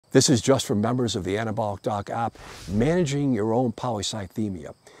This is just for members of the Anabolic Doc app, managing your own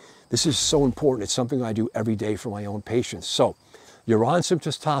polycythemia. This is so important. It's something I do every day for my own patients. So you're on some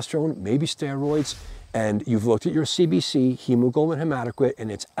testosterone, maybe steroids, and you've looked at your CBC, hemoglobin hematocrit, and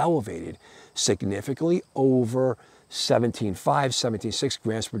it's elevated significantly over 17.5, 17.6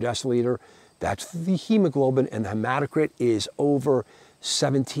 grams per deciliter. That's the hemoglobin, and the hematocrit is over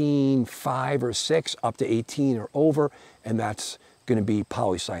 17.5 or 6 up to 18 or over, and that's going to be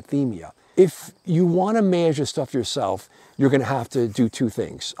polycythemia. If you want to manage this stuff yourself, you're going to have to do two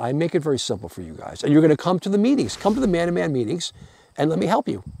things. I make it very simple for you guys. And you're going to come to the meetings, come to the man-to-man meetings, and let me help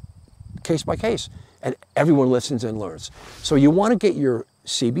you, case by case. And everyone listens and learns. So you want to get your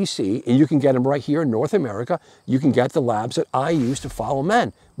CBC, and you can get them right here in North America. You can get the labs that I use to follow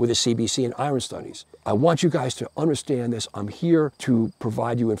men with the CBC and iron studies. I want you guys to understand this. I'm here to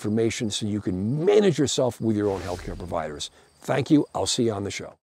provide you information so you can manage yourself with your own healthcare providers. Thank you. I'll see you on the show.